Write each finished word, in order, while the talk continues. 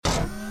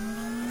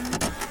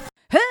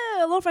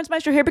Hello, friends.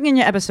 Maestro here, bringing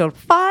you episode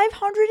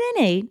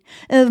 508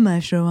 of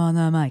Maestro on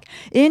the Mic.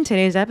 In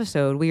today's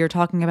episode, we are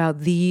talking about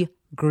the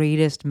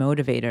greatest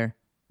motivator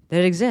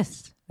that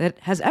exists, that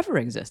has ever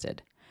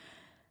existed.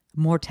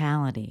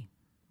 Mortality,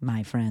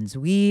 my friends.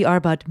 We are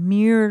but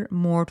mere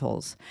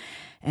mortals.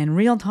 And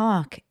real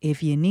talk,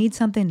 if you need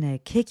something to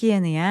kick you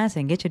in the ass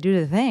and get you to do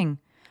the thing,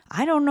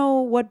 I don't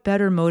know what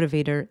better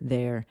motivator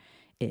there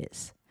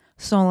is.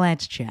 So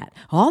let's chat.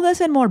 All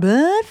this and more,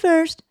 but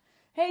first,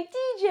 hey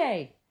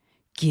DJ,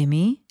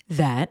 gimme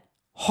that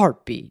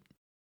heartbeat.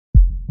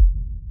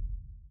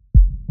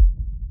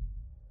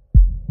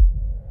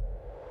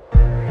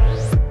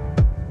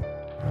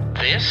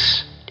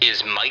 This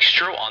is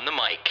Maestro on the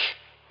Mic,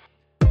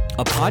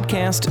 a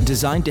podcast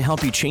designed to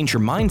help you change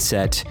your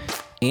mindset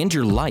and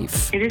your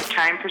life. It is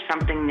time for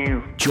something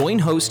new. Join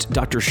host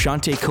Dr.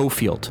 Shante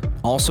Cofield,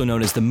 also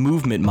known as the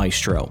Movement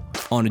Maestro,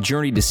 on a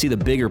journey to see the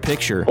bigger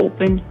picture,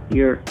 Open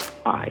your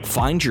eyes.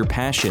 find your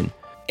passion,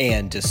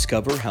 and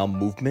discover how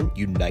movement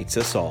unites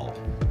us all.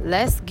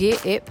 Let's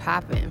get it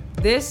poppin'.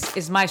 This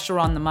is Maestro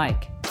on the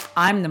Mic.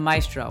 I'm the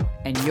Maestro,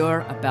 and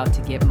you're about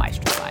to get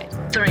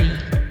maestrofied. 3,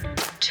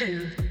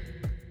 2,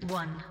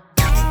 1.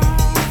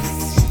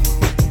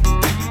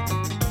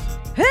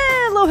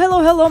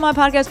 Hello, my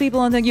podcast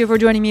people, and thank you for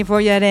joining me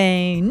for yet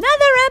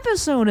another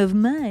episode of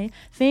my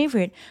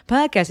favorite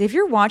podcast. If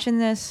you're watching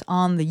this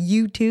on the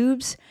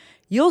YouTubes,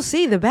 you'll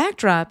see the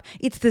backdrop.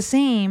 It's the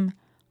same,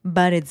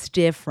 but it's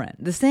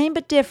different. The same,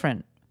 but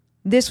different.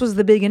 This was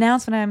the big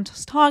announcement I'm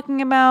just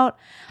talking about.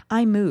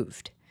 I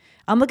moved.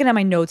 I'm looking at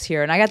my notes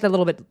here, and I got that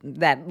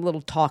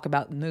little talk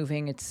about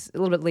moving. It's a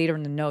little bit later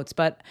in the notes,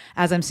 but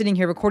as I'm sitting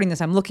here recording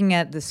this, I'm looking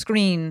at the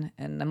screen,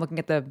 and I'm looking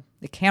at the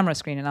camera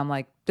screen, and I'm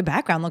like, the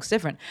background looks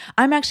different.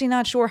 I'm actually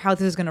not sure how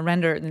this is going to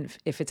render, and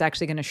if it's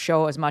actually going to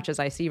show as much as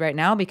I see right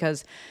now,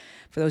 because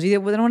for those of you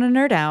that don't want to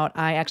nerd out,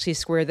 I actually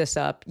square this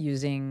up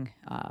using,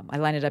 I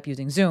line it up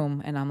using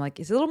Zoom, and I'm like,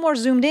 it's a little more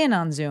zoomed in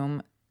on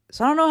Zoom,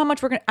 so I don't know how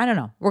much I don't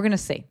know. We're going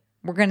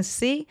to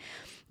see.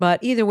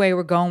 But either way,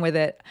 we're going with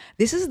it.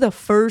 This is the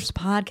first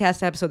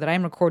podcast episode that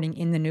I'm recording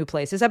in the new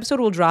place. This episode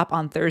will drop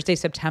on Thursday,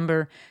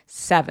 September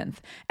 7th.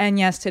 And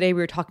yes, today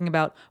we were talking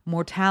about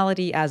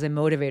mortality as a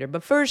motivator.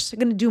 But first, I'm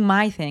going to do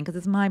my thing because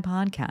it's my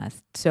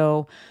podcast.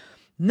 So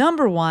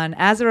number one,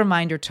 as a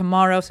reminder,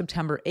 tomorrow,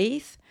 September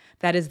 8th,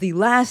 that is the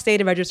last day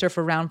to register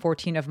for round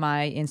 14 of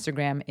my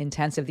Instagram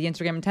Intensive. The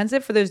Instagram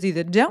Intensive, for those of you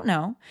that don't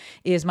know,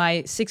 is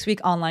my 6-week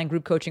online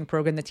group coaching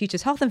program that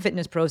teaches health and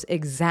fitness pros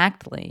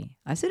exactly,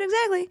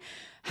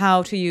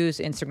 how to use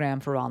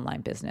Instagram for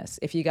online business.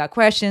 If you got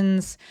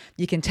questions,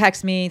 you can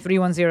text me,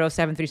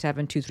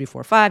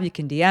 310-737-2345. You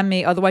can DM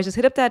me. Otherwise, just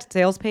hit up that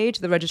sales page,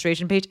 the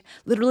registration page.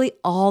 Literally,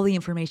 all the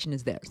information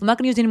is there. So I'm not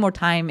going to use any more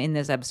time in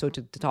this episode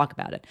to talk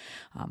about it.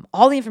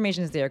 All the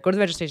information is there. Go to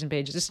the registration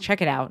page. Just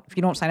check it out. If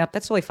you don't sign up,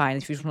 that's totally fine.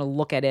 If you just want to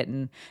look at it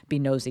and be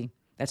nosy,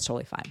 that's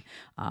totally fine.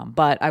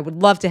 But I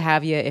would love to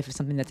have you if it's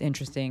something that's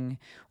interesting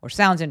or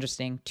sounds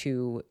interesting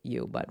to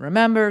you. But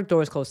remember,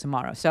 doors close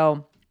tomorrow.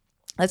 So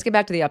let's get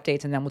back to the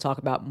updates, and then we'll talk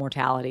about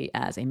mortality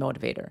as a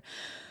motivator.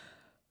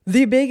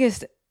 The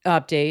biggest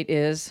update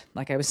is,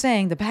 like I was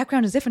saying, the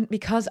background is different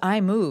because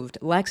I moved.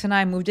 Lex and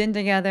I moved in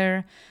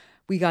together.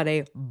 We got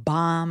a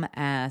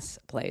bomb-ass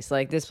place.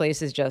 Like, this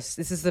place is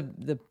this is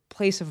the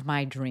place of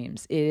my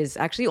dreams. It is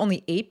actually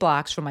only 8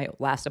 blocks from my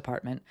last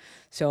apartment.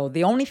 So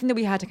the only thing that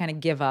we had to kind of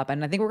give up,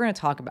 and I think I'm going to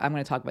talk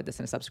about this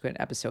in a subsequent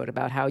episode,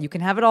 about how you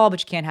can have it all, but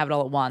you can't have it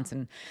all at once,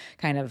 and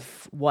kind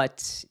of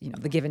what,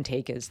 the give and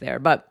take is there.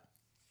 But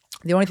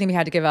the only thing we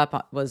had to give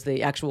up was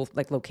the actual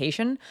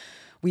location.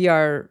 We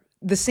are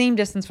the same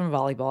distance from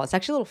volleyball. It's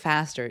actually a little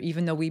faster,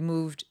 even though we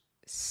moved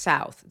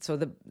south. So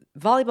the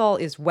volleyball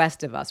is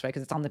west of us, right?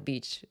 Because it's on the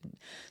beach.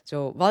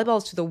 So volleyball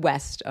is to the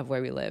west of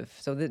where we live.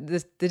 So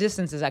the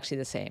distance is actually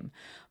the same.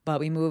 But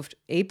we moved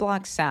 8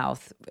 blocks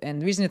south.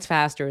 And the reason it's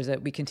faster is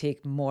that we can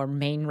take more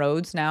main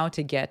roads now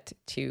to get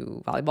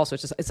to volleyball. So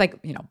it's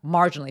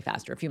marginally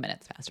faster, a few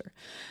minutes faster.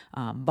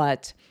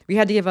 But we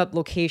had to give up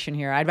location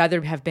here. I'd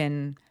rather have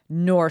been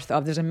north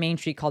of, there's a main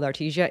street called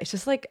Artesia. It's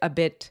just a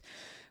bit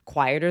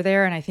quieter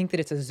there. And I think that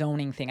it's a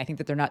zoning thing. I think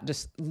that they're not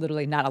just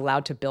literally not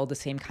allowed to build the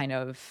same kind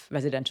of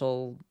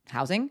residential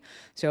housing.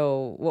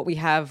 So what we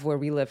have where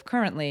we live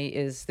currently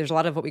is there's a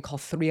lot of what we call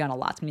 3 on a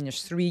lot, meaning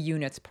there's 3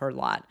 units per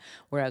lot.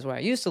 Whereas where I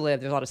used to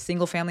live, there's a lot of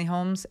single family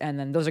homes, and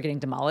then those are getting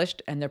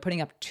demolished, and they're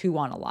putting up 2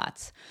 on a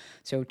lots.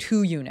 So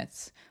 2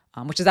 units.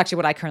 Which is actually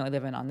what I currently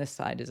live in on this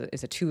side,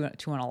 is a two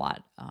on a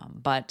lot.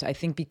 But I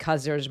think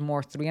because there's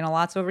more 3 on a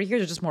lots over here,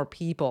 there's just more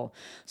people.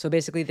 So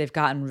basically they've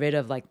gotten rid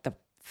of the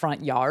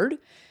front yard,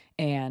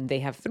 and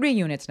they have 3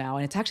 units now.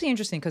 And it's actually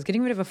interesting because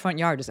getting rid of a front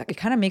yard, it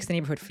kind of makes the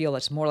neighborhood feel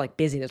it's more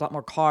busy. There's a lot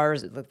more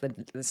cars. The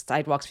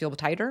sidewalks feel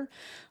tighter.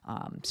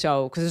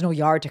 So because there's no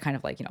yard to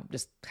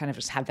just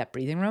have that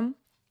breathing room.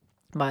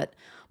 But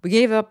we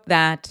gave up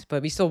that,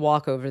 but we still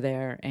walk over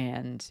there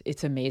and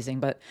it's amazing.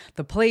 But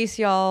the place,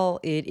 y'all,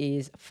 it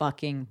is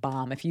fucking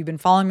bomb. If you've been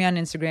following me on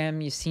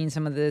Instagram, you've seen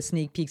some of the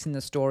sneak peeks in the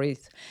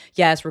stories.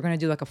 Yes, we're going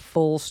to do like a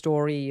full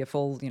story, a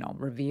full,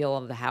 reveal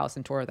of the house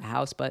and tour of the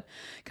house, but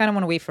kind of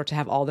want to wait for it to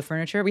have all the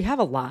furniture. We have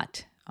a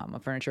lot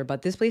of furniture,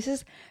 but this place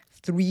is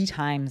 3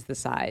 times the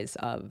size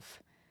of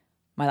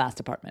my last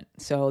apartment.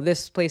 So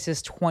this place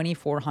is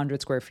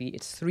 2,400 square feet.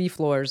 It's 3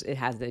 floors. It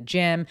has the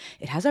gym.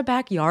 It has a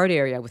backyard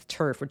area with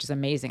turf, which is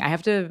amazing.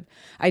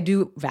 I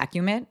do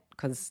vacuum it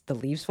because the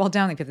leaves fall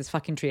down. Like this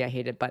fucking tree, I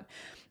hate it. But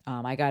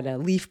I got a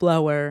leaf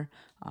blower.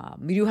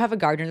 We do have a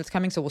gardener that's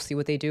coming, so we'll see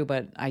what they do.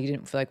 But I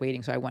didn't feel like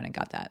waiting, so I went and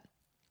got that.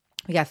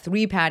 We got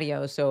 3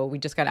 patios, so we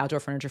just got outdoor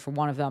furniture for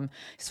one of them.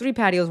 It's 3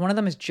 patios. One of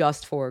them is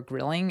just for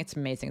grilling. It's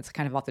amazing. It's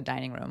kind of off the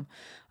dining room.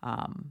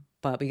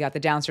 But we got the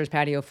downstairs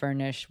patio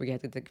furnished. We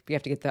have to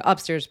get the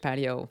upstairs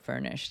patio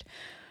furnished.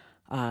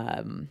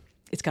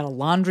 It's got a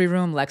laundry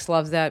room. Lex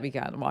loves that. We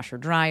got a washer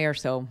dryer.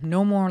 So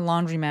no more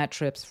laundromat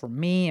trips for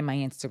me and my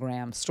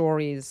Instagram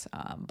stories.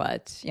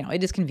 But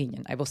it is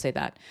convenient. I will say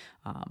that.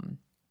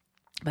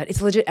 But it's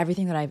legit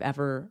everything that I've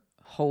ever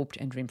hoped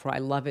and dreamed for. I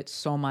love it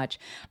so much.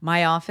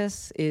 My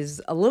office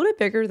is a little bit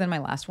bigger than my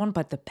last one,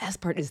 but the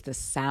best part is the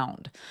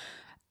sound.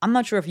 I'm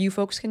not sure if you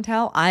folks can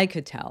tell. I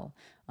could tell.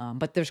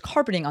 But there's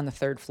carpeting on the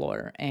 3rd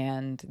floor,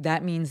 and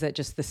that means that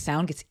just the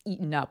sound gets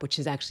eaten up, which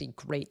is actually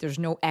great. There's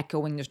no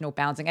echoing, there's no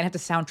bouncing. I didn't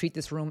have to sound treat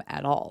this room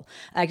at all.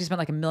 I actually spent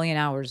like 1,000,000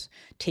 hours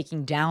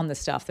taking down the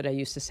stuff that I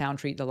used to sound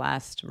treat the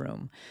last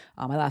room,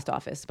 my last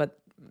office. But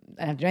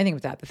I didn't have to do anything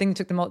with that. The thing that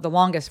took the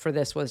longest for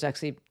this was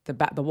actually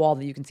the wall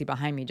that you can see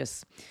behind me,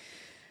 just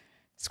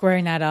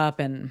squaring that up,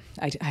 and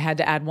I had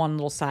to add one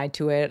little side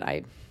to it.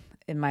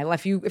 In my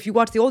life, if you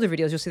watch the older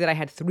videos, you'll see that I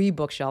had 3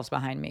 bookshelves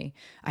behind me.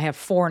 I have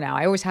 4 now.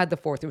 I always had the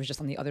 4th. It was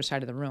just on the other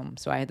side of the room.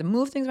 So I had to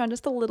move things around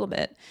just a little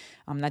bit.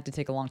 That did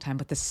take a long time,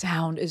 but the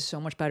sound is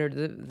so much better.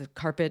 The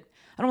carpet,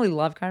 I don't really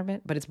love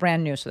carpet, but it's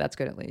brand new, so that's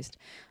good at least.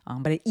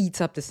 But it eats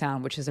up the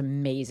sound, which is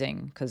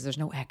amazing because there's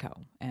no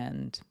echo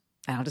and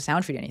I don't have to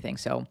sound treat anything.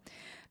 So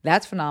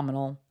that's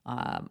phenomenal.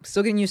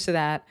 Still getting used to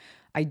that.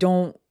 I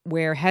don't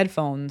wear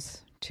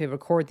headphones to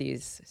record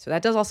these. So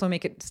that does also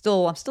make it it's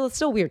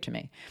still weird to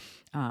me.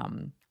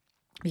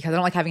 Because I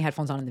don't like having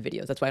headphones on in the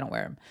videos. That's why I don't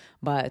wear them.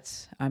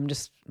 But I'm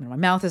just, my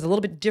mouth is a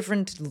little bit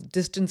different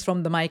distance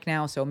from the mic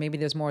now. So maybe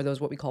there's more of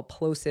those, what we call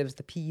plosives,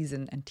 the P's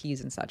and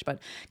T's and such. But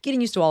getting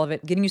used to all of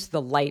it, getting used to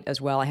the light as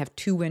well. I have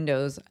 2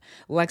 windows.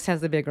 Lex has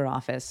the bigger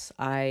office.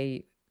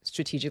 I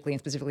strategically and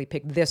specifically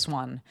picked this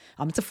one.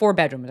 It's a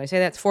 4-bedroom. Did I say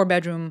that? It's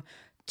 4-bedroom,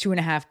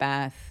 2.5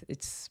 bath.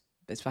 It's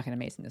fucking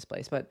amazing, this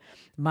place. But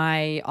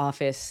my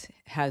office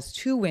has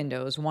 2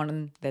 windows,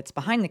 one that's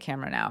behind the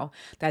camera now.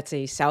 That's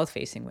a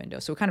south-facing window.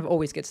 So it kind of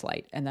always gets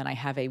light. And then I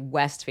have a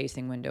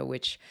west-facing window,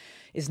 which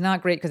is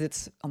not great because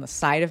it's on the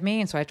side of me.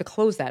 And so I have to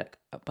close that.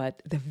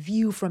 But the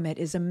view from it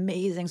is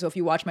amazing. So if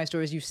you watch my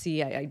stories, you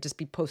see I just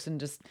be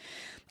posting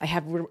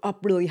we're up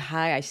really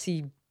high.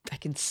 I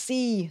can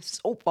see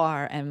so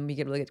far, and we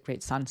get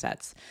great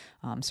sunsets.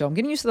 So I'm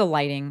getting used to the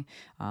lighting.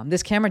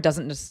 This camera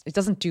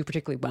doesn't do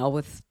particularly well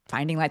with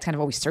finding light. It's kind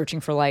of always searching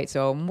for light.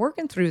 So I'm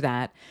working through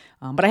that.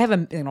 But I have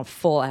a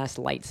full ass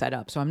light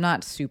setup, so I'm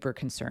not super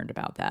concerned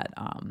about that.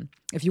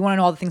 If you want to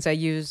know all the things I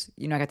use,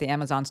 I got the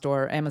Amazon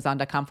store,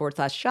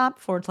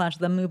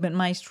 amazon.com/shop/the movement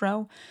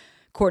maestro.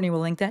 Courtney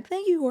will link that.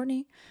 Thank you,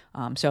 Courtney.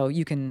 So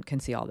you can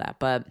see all that.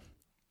 But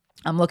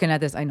I'm looking at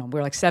this. I know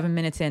we're like 7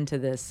 minutes into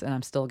this and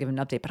I'm still giving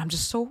an update, but I'm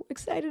just so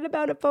excited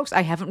about it, folks.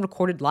 I haven't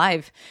recorded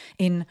live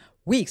in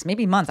weeks,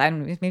 maybe months.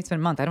 Maybe it's been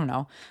a month. I don't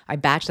know. I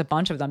batched a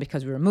bunch of them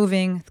because we were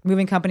moving. The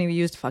moving company we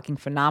used, fucking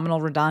phenomenal.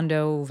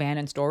 Redondo van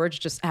and storage,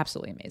 just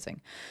absolutely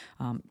amazing.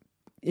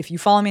 If you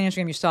follow me on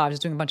Instagram, you saw I was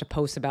just doing a bunch of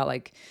posts about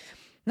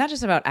not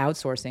just about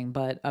outsourcing,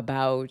 but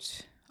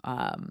about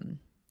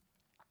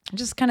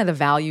just kind of the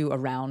value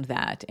around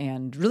that.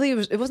 And really,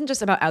 it wasn't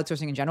just about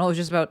outsourcing in general. It was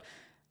just about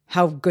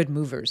how good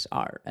movers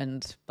are.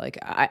 And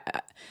I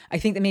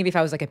think that maybe if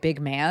I was like a big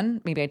man,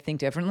 maybe I'd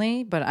think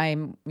differently, but I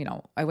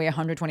weigh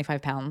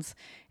 125 pounds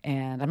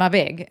and I'm not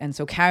big. And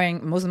so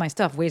carrying most of my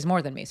stuff weighs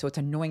more than me. So it's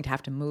annoying to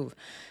have to move.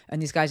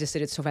 And these guys just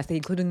did it so fast. They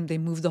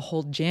moved the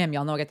whole gym.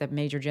 Y'all know I got that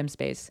major gym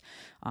space.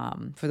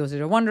 For those that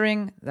are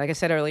wondering, like I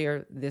said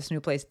earlier, this new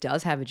place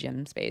does have a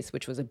gym space,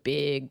 which was a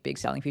big, big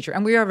selling feature.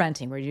 And we are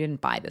renting. We didn't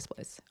buy this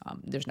place.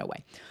 There's no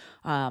way.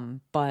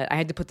 But I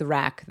had to put the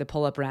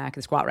pull-up rack,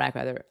 the squat rack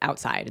rather,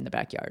 outside in the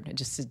backyard.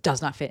 It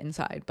does not fit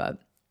inside, but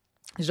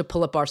there's a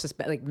pull-up bar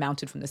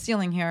mounted from the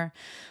ceiling here.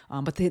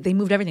 But they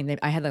moved everything.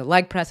 I had the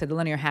leg press, I had the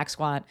linear hack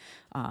squat,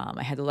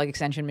 I had the leg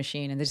extension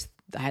machine, and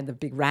I had the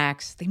big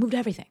racks. They moved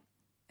everything,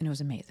 and it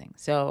was amazing.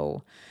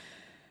 So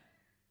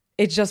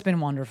it's just been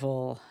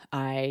wonderful.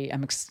 I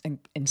am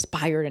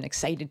inspired and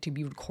excited to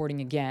be recording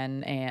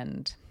again,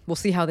 and we'll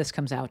see how this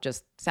comes out,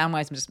 just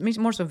sound-wise, just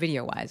more so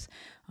video-wise.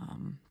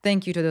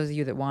 Thank you to those of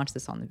you that watch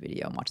this on the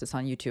video and watch this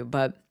on YouTube.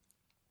 But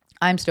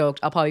I'm stoked.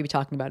 I'll probably be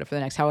talking about it for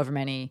the next however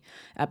many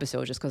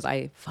episodes just because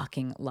I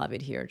fucking love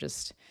it here.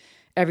 Just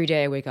every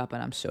day I wake up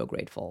and I'm so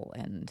grateful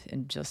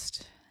and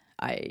just,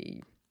 I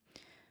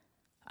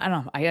don't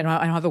know. I don't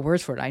have the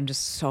words for it. I'm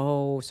just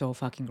so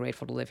fucking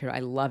grateful to live here. I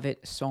love it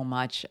so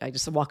much. I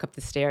just walk up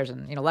the stairs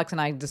and, Lex and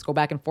I just go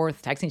back and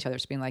forth texting each other,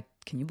 just being like,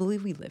 can you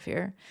believe we live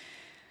here?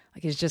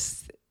 Like, it's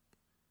just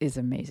is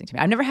amazing to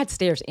me. I've never had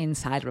stairs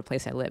inside of a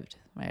place I lived,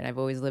 right? I've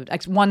always lived,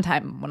 one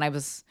time when I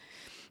was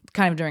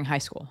kind of during high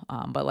school,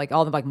 but like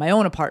all the, like my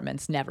own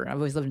apartments, never. I've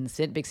always lived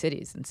in big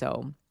cities. And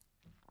so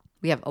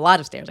we have a lot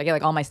of stairs. I get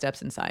like all my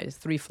steps inside. It's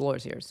 3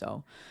 floors here.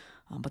 So,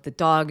 but the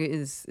dog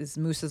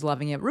Moose is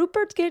loving it.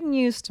 Rupert's getting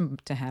used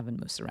to having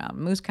Moose around.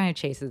 Moose kind of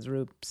chases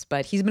Roops,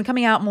 but he's been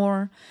coming out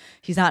more.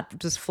 He's not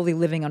just fully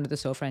living under the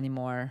sofa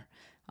anymore.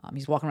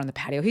 He's walking around the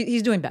patio.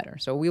 He's doing better.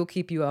 So we'll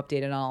keep you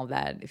updated on all of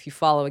that. If you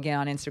follow again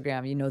on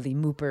Instagram, the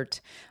Moopert.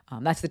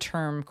 That's the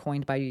term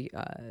coined by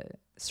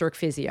Cirque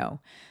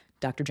Physio,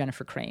 Dr.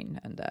 Jennifer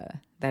Crane, and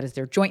that is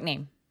their joint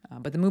name.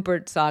 But the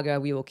Moopert saga,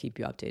 we will keep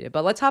you updated.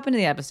 But let's hop into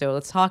the episode.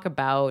 Let's talk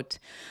about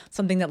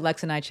something that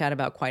Lex and I chat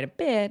about quite a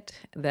bit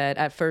that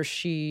at first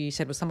she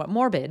said was somewhat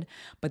morbid,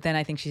 but then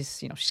I think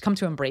she's come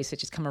to embrace it.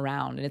 She's come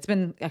around, and it's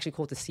been actually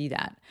cool to see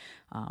that.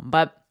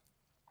 But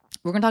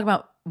we're going to talk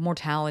about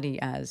mortality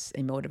as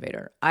a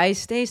motivator. I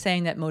stay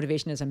saying that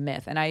motivation is a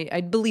myth, and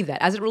I believe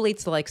that as it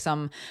relates to like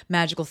some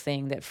magical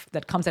thing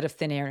that comes out of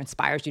thin air and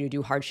inspires you to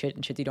do hard shit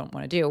and shit you don't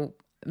want to do.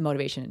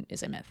 Motivation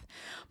is a myth.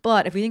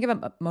 But if we think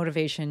about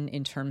motivation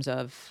in terms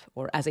of,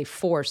 or as a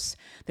force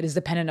that is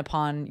dependent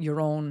upon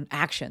your own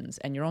actions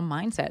and your own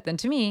mindset, then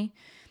to me,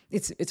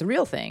 it's a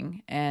real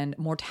thing. And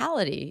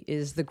mortality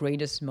is the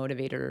greatest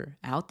motivator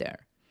out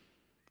there.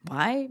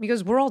 Why?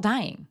 Because we're all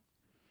dying.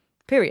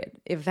 Period.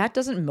 If that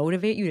doesn't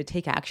motivate you to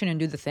take action and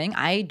do the thing,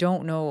 I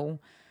don't know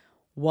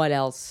what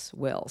else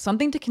will.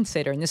 Something to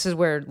consider. And this is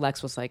where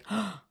Lex was like,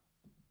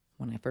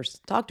 when I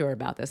first talked to her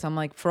about this, I'm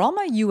like, for all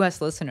my US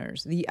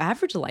listeners, the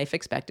average life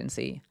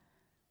expectancy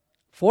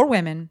for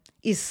women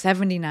is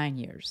 79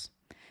 years.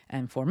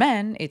 And for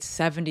men, it's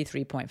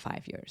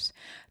 73.5 years.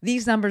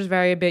 These numbers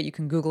vary a bit. You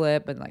can Google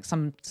it, but like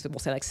some will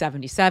say like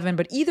 77.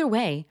 But either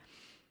way,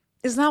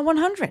 it's not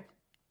 100.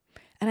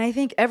 And I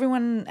think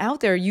everyone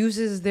out there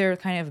uses their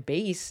kind of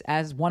base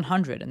as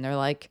 100. And they're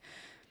like,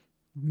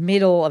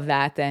 middle of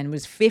that then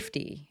was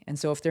 50. And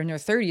so if they're in their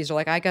 30s, they're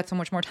like, I got so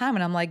much more time.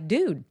 And I'm like,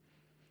 dude,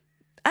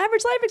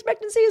 average life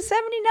expectancy is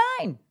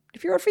 79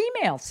 if you're a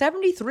female,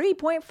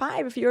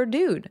 73.5 if you're a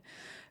dude.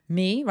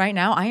 Me, right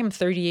now, I am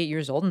 38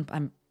 years old, and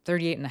I'm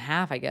 38 and a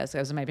half, I guess.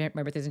 My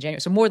birthday's in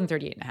January, so more than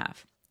 38 and a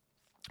half.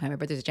 My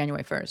birthday's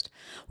January 1st,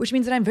 which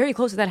means that I'm very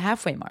close to that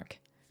halfway mark.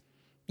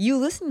 You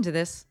listening to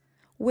this,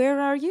 where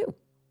are you?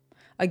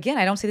 Again,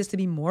 I don't say this to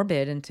be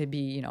morbid and to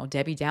be,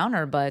 Debbie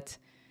Downer, but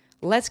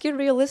let's get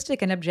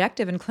realistic and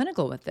objective and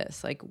clinical with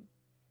this. Like,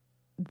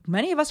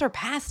 many of us are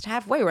past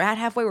halfway. We're at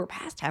halfway. We're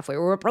past halfway.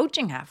 We're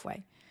approaching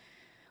halfway.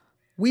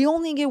 We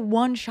only get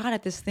one shot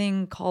at this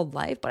thing called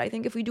life, but I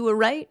think if we do it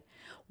right,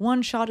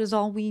 one shot is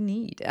all we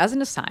need. As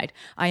an aside,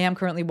 I am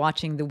currently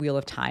watching The Wheel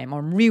of Time.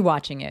 I'm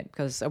rewatching it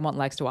because I want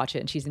Lex to watch it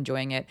and she's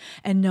enjoying it.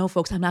 And no,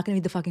 folks, I'm not going to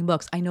read the fucking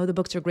books. I know the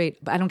books are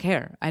great, but I don't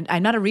care.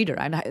 I'm not a reader.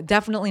 I'm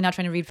definitely not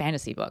trying to read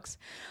fantasy books.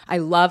 I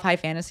love high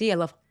fantasy. I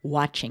love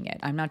watching it.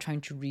 I'm not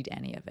trying to read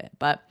any of it.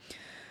 But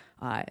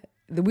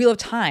The Wheel of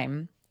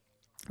Time,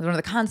 one of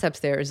the concepts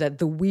there is that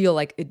the wheel,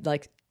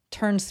 it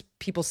turns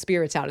people's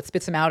spirits out. It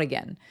spits them out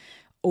again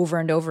over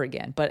and over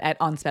again, but at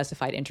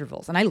unspecified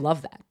intervals. And I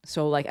love that.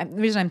 So the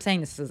reason I'm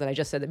saying this is that I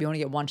just said that we only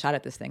get one shot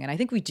at this thing. And I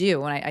think we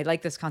do. And I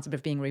like this concept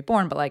of being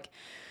reborn, but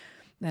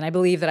and I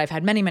believe that I've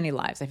had many, many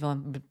lives. I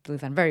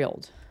believe I'm very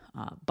old.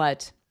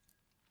 But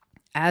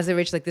as I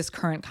reach this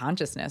current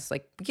consciousness,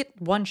 we get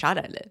one shot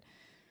at it,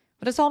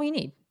 but that's all we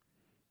need.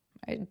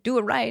 Right? Do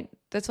it right.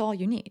 That's all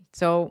you need.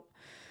 So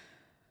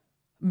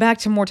back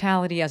to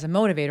mortality as a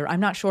motivator, I'm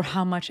not sure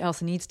how much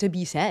else needs to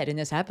be said in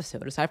this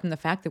episode, aside from the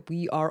fact that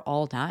we are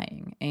all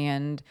dying.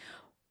 And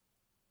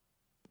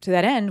to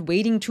that end,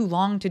 waiting too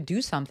long to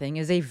do something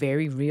is a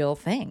very real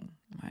thing.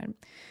 Right?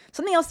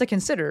 Something else to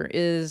consider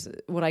is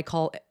what I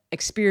call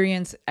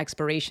experience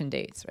expiration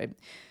dates. Right?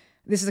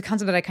 This is a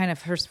concept that I kind of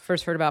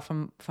first heard about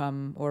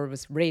from or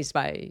was raised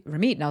by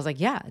Ramit. And I was like,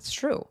 yeah, it's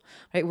true.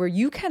 Right? Where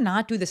you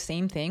cannot do the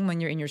same thing when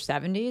you're in your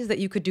 70s that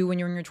you could do when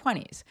you're in your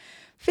 20s.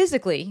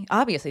 Physically,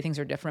 obviously, things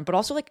are different, but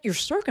also your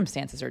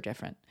circumstances are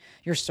different.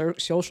 Your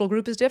social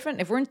group is different.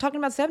 If we're talking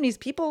about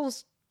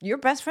 70s, your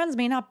best friends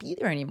may not be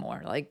there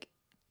anymore.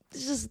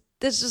 This is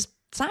just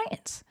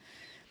science.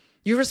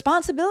 Your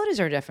responsibilities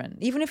are different.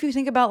 Even if you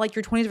think about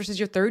your 20s versus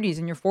your 30s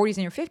and your 40s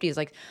and your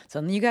 50s,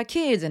 suddenly you got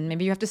kids and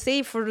maybe you have to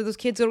save for those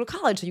kids to go to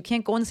college, so you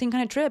can't go on the same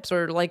kind of trips,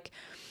 or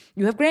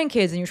you have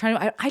grandkids and you're trying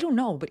to, I don't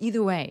know, but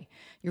either way,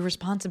 your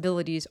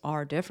responsibilities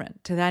are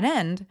different. To that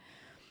end,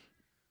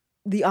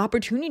 the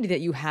opportunity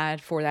that you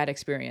had for that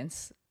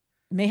experience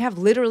may have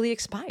literally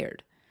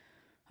expired.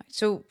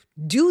 So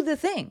do the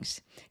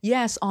things.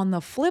 Yes, on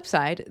the flip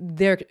side,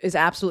 there is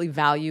absolutely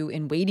value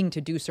in waiting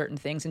to do certain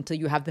things until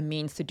you have the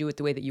means to do it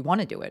the way that you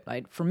want to do it.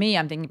 Right? For me,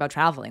 I'm thinking about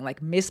traveling.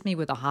 Miss me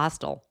with a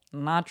hostel.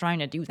 I'm not trying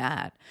to do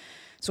that.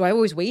 So I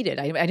always waited.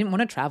 I didn't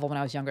want to travel when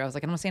I was younger. I was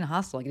like, I don't want to stay in a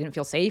hostel. Like, I didn't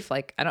feel safe.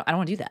 Like, I don't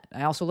want to do that.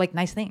 I also like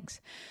nice things.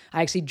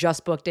 I actually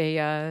just booked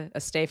a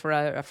stay for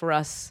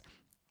us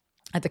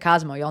at the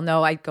Cosmo. Y'all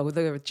know I go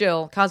there with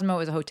Jill. Cosmo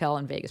is a hotel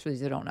in Vegas, for those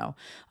who don't know.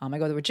 I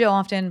go there with Jill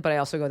often, but I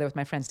also go there with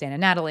my friends Dan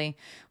and Natalie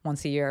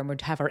once a year. And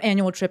we'd have our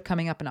annual trip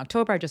coming up in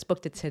October. I just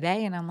booked it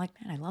today, and I'm like,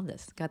 man, I love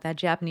this. Got that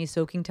Japanese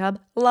soaking tub.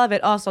 Love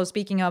it. Also,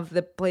 speaking of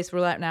the place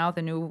we're at now,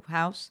 the new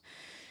house,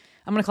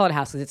 I'm going to call it a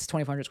house because it's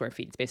 2,400 square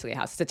feet. It's basically a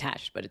house. It's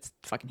attached, but it's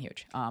fucking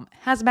huge.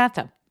 Has a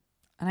bathtub,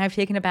 and I've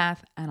taken a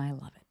bath, and I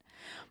love it.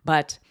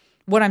 But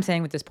what I'm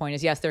saying with this point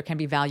is, yes, there can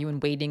be value in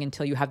waiting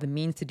until you have the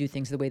means to do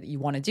things the way that you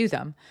want to do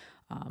them.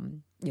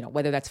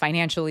 Whether that's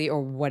financially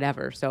or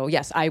whatever. So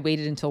yes, I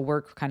waited until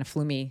work kind of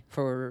flew me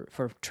for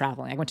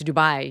traveling. I went to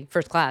Dubai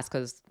first class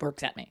because work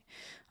sent me.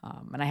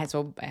 And I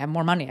have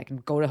more money. I can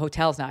go to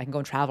hotels now. I can go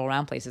and travel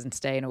around places and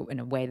stay in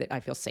a way that I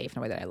feel safe, in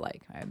a way that I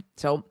like. Right?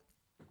 So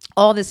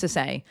all this to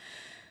say,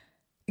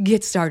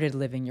 get started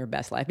living your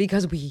best life,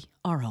 because we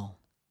are all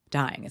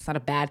dying. It's not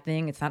a bad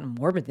thing. It's not a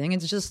morbid thing.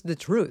 It's just the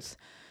truth.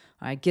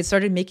 All right, get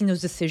started making those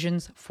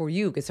decisions for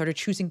you. Get started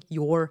choosing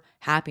your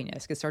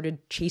happiness. Get started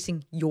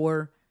chasing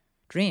your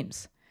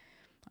dreams.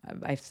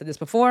 I've said this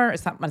before.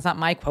 It's not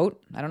my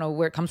quote. I don't know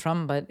where it comes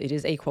from, but it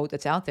is a quote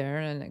that's out there,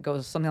 and it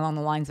goes something along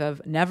the lines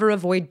of, never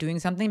avoid doing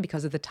something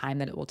because of the time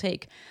that it will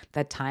take.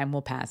 That time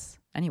will pass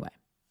anyway.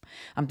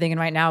 I'm thinking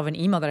right now of an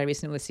email that I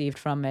recently received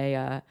from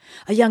a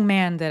young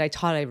man that I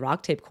taught a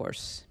rock tape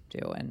course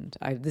to, and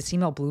this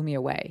email blew me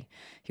away.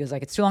 He was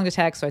like, it's too long to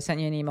text, so I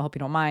sent you an email. Hope you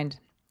don't mind.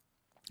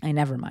 I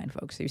never mind,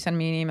 folks. If you send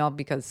me an email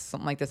because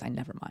something like this, I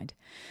never mind.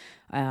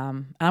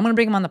 And I'm going to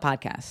bring him on the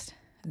podcast,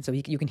 and so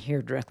you can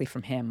hear directly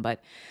from him.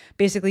 But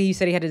basically, he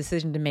said he had a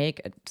decision to make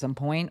at some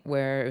point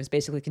where it was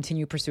basically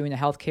continue pursuing the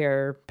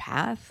healthcare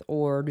path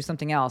or do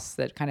something else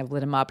that kind of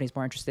lit him up and he's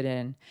more interested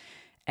in.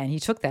 And he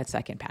took that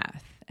second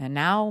path. And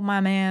now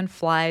my man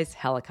flies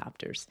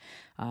helicopters.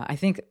 I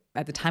think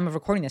at the time of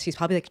recording this, he's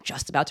probably like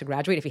just about to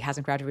graduate if he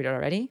hasn't graduated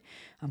already,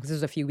 because this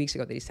was a few weeks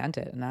ago that he sent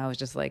it. And I was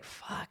just like,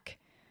 fuck.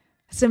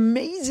 It's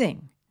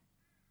amazing.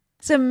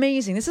 It's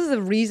amazing. This is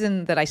the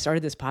reason that I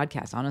started this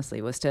podcast,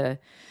 honestly, was to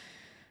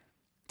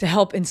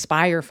help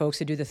inspire folks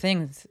to do the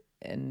things.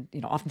 And,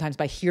 oftentimes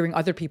by hearing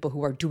other people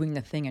who are doing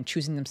the thing and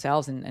choosing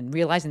themselves and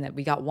realizing that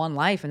we got one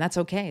life and that's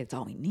okay. It's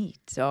all we need.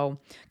 So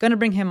going to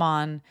bring him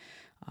on.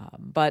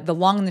 But the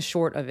long and the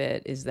short of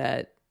it is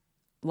that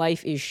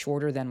life is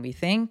shorter than we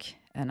think.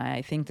 And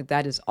I think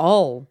that is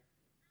all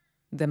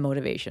the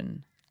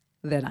motivation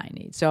that I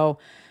need. So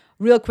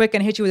real quick,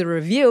 gonna hit you with a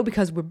review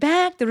because we're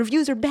back. The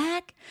reviews are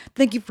back.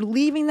 Thank you for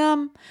leaving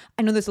them.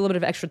 I know there's a little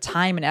bit of extra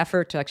time and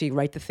effort to actually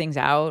write the things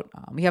out.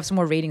 We have some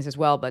more ratings as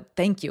well, but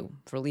thank you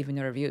for leaving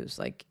the reviews.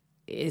 Like,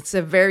 it's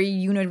a very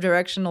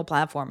unidirectional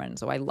platform, and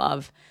so I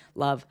love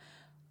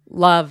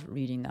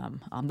reading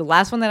them. The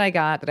last one that I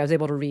got that I was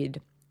able to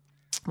read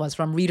was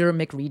from Reader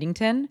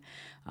McReadington.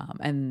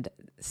 And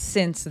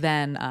since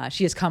then,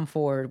 she has come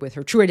forward with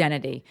her true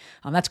identity.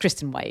 That's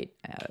Kristen White.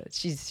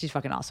 She's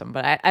fucking awesome.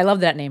 But I love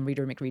that name,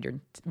 Reader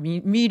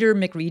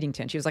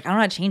McReadington. She was like, I don't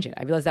know how to change it.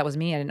 I realized that was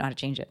me. I didn't know how to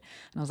change it.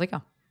 And I was like,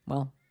 oh,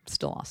 well,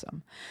 still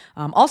awesome.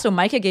 Also,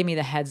 Micah gave me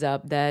the heads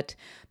up that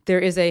there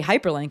is a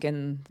hyperlink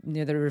in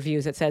the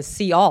reviews that says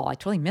see all. I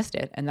totally missed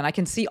it. And then I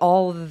can see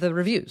all the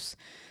reviews.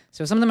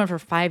 So some of them are for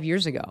 5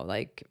 years ago.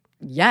 Like,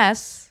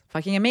 yes,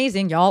 fucking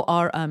amazing. Y'all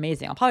are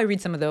amazing. I'll probably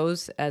read some of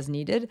those as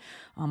needed,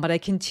 but I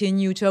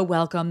continue to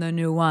welcome the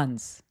new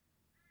ones.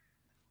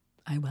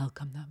 I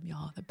welcome them.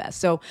 Y'all are the best.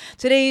 So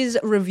today's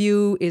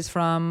review is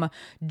from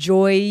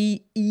Joy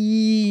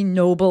E.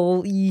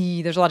 Noble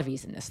E. There's a lot of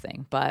E's in this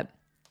thing, but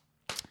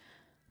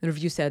the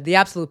review said, the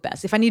absolute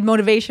best. If I need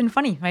motivation,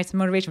 funny, right? Some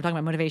motivation. We're talking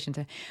about motivation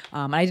today.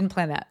 I didn't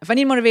plan that. If I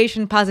need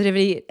motivation,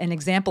 positivity, an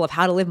example of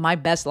how to live my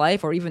best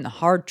life, or even the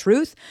hard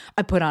truth,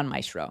 I put on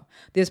Maestro.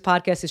 This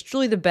podcast is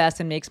truly the best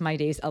and makes my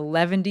days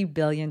 11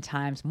 billion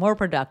times more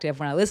productive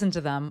when I listen to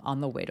them on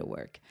the way to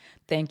work.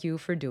 Thank you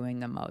for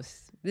doing the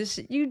most.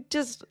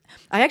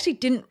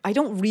 I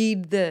don't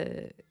read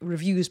the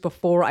reviews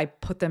before I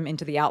put them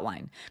into the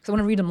outline because I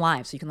want to read them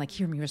live so you can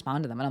hear me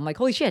respond to them. And I'm like,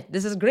 holy shit,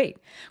 this is great.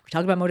 We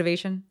talked about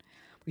motivation.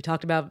 We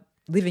talked about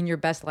living your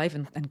best life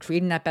and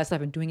creating that best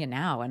life and doing it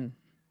now. And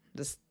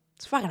it's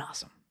fucking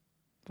awesome.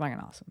 Fucking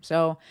awesome.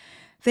 So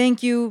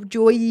thank you,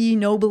 Joy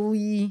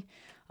Nobly.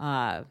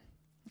 I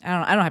don't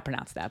know how to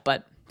pronounce that,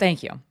 but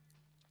thank you.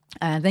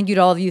 And thank you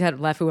to all of you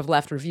who have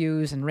left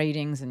reviews and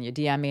ratings and you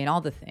DM me and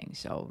all the things.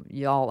 So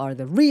y'all are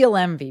the real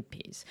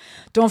MVPs.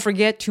 Don't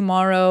forget,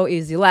 tomorrow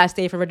is the last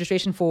day for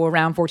registration for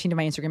round 14 of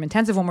my Instagram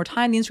Intensive. One more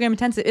time, the Instagram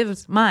Intensive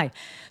is my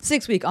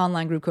 6-week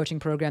online group coaching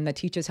program that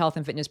teaches health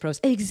and fitness pros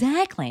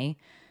exactly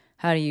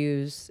how to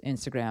use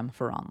Instagram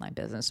for online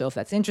business. So if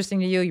that's interesting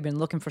to you, you've been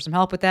looking for some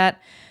help with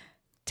that,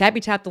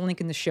 tap the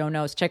link in the show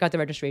notes. Check out the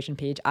registration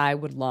page. I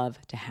would love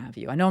to have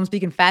you. I know I'm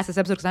speaking fast this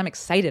episode because I'm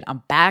excited.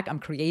 I'm back. I'm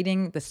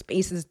creating. The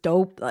space is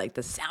dope.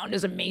 The sound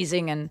is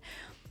amazing and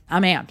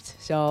I'm amped.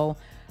 So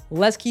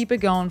let's keep it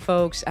going,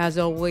 folks. As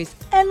always,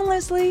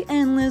 endlessly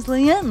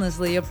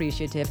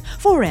appreciative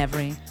for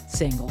every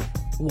single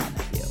one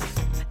of you.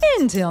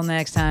 Until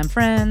next time,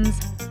 friends,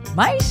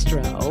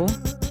 Maestro